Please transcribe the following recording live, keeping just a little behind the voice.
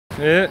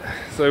Yeah,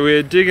 so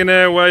we're digging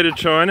our way to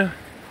China.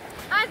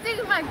 I'm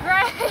digging my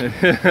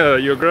grave.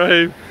 Your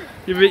grave.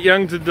 You're a bit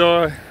young to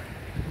die.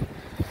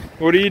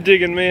 What are you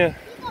digging, Mia?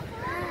 No,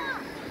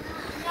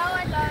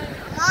 I don't.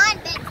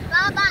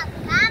 Come on,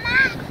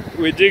 Mama.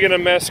 We're digging a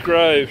mass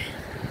grave.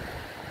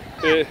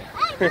 Yeah.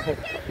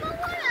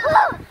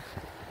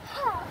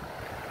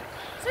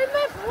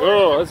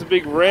 Oh, that's a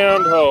big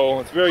round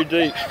hole. It's very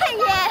deep.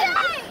 Yeah.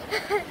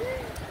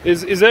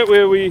 Is that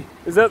where we?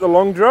 Is that the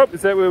long drop?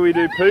 Is that where we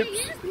do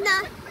poops?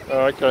 No.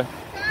 Oh, okay.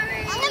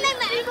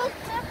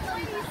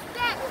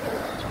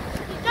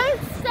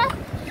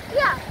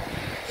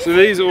 So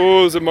these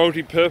oars are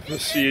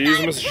multi-purpose. You use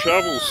them as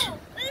shovels.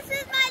 This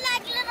is my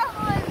little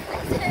home.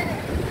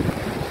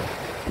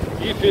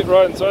 You fit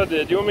right inside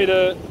there. Do you want me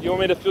to? You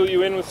want me to fill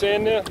you in with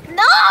sand now?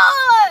 No.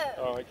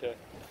 Oh, okay.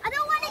 I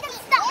don't want to get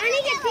stuck. I need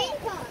to get ping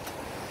pong.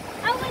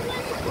 I was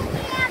going to put me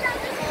out on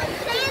this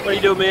sand. What are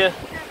you doing, Mia?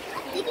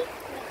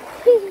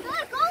 Go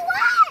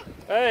away.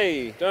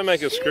 Hey, don't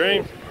make her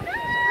scream. No.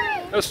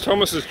 That's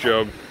Thomas's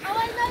job. Oh,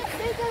 I know.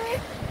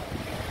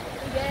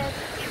 Yeah.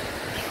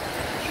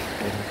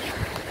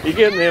 You're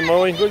getting there,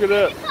 Molly. Look at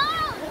that.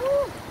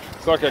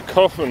 It's like a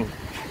coffin.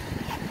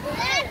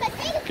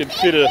 Could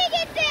fit a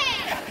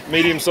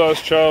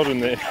medium-sized child in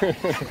there.